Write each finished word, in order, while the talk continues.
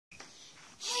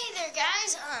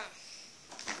guys,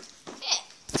 yeah,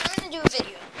 so I'm gonna do a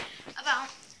video about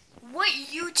what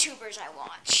YouTubers I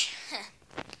watch.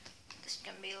 This is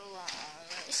gonna be a long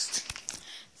list.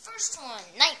 First one,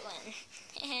 Nightwin.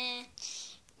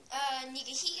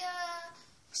 Nigahiga,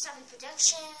 Wasabi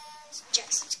Productions,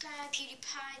 Jack Subscribe,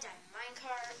 PewDiePie, Diamond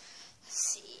Minecart. Let's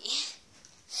see.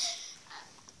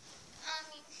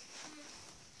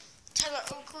 Tyler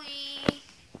Oakley.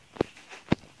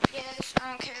 Yes, I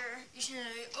don't care. You should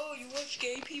say, oh, you watch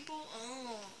gay people?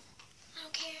 Oh. I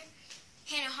don't care.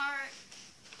 Hannah Hart.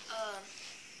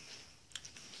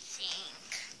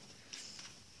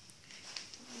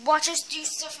 Watch us do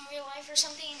stuff in real life or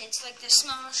something. It's like the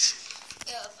Smosh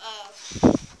of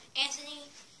Anthony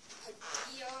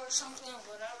Padilla or something, or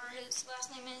whatever his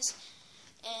last name is.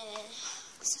 And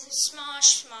this is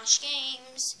Smosh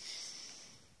Games.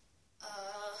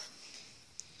 I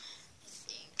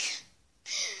think.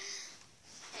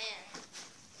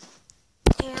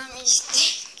 And let me just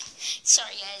think.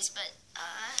 Sorry guys, but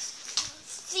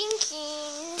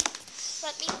thinking.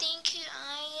 Let me think,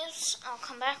 guys. I'll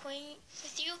come back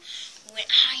with you when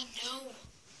I know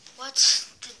what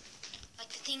the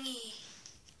thingy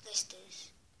list is.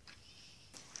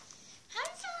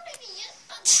 Haven't found any yet,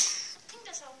 but I think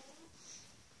that's all.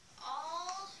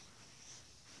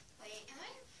 Wait, am I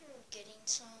forgetting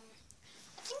some?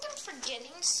 I think I'm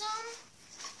forgetting some.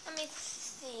 Let me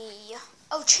see.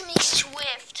 Oh, Timmy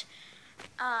Swift.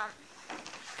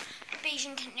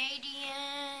 Bayesian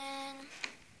Canadian.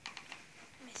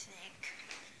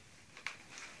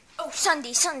 Oh, Sunday.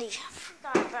 I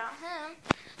forgot about him.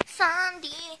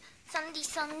 Sunday.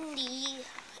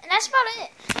 And that's about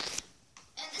it.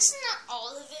 And this is not all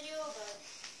of the video, but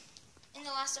in the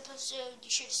last episode, you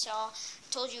should have saw, I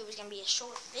told you it was going to be a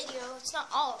short video. It's not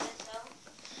all of it, though.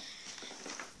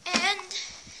 And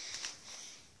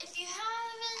if you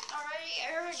haven't already,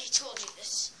 I already told you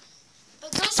this.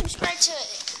 But go subscribe to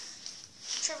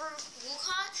Trevor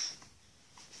Woolcott.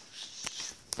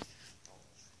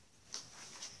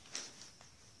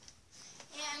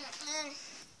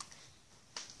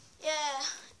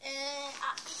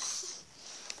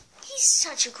 He's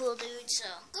such a cool dude, so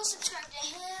go subscribe to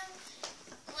him.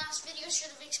 The last video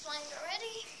should have explained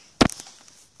already.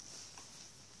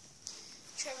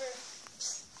 Trevor,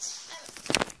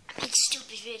 I make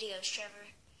stupid videos, Trevor.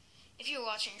 If you're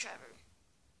watching Trevor.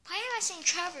 Why am I saying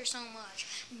Trevor so much?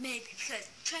 Maybe because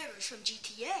Trevor's from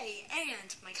GTA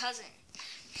and my cousin.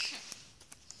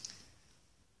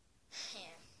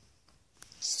 Yeah.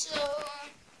 So,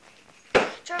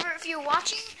 Trevor, if you're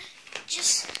watching,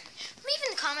 just leave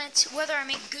in the comments whether I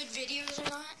make good videos or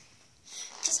not.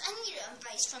 Because I need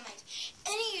advice from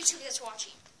any YouTuber that's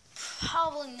watching.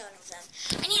 Probably none of them.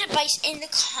 I need advice in the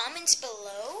comments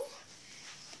below.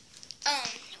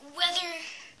 Whether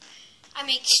I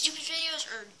make stupid videos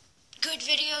or good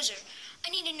videos, or I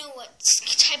need to know what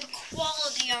type of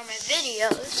quality are my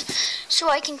videos, so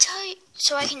I can tell you,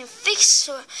 so I can fix.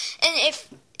 And if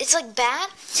it's like bad,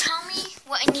 tell me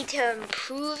what I need to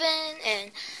improve in,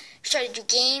 and try to do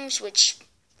games, which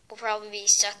will probably be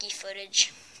sucky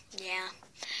footage. Yeah.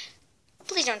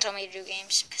 Please don't tell me to do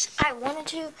games, because I wanted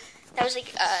to. That was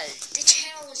like, the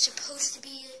channel was supposed to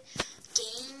be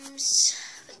games,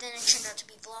 but then it turned out to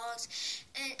be vlogs.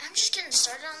 And I'm just getting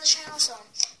started on the channel, so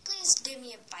please give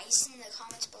me advice in the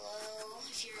comments below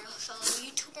if you're a fellow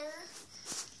YouTuber.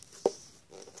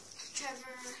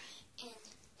 Trevor and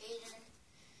Aiden.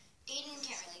 Aiden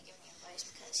can't really give me advice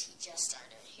because he just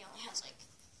started. He only has like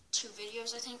 2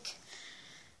 videos, I think.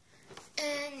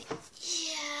 And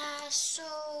yeah,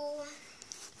 so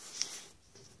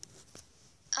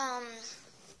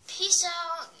peace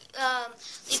out.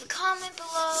 Leave a comment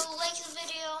below, like the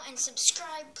video, and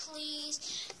subscribe,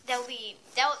 please. That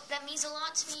means a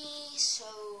lot to me. So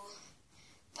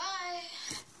bye.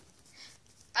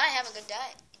 Bye. Have a good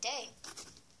day.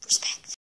 Respect.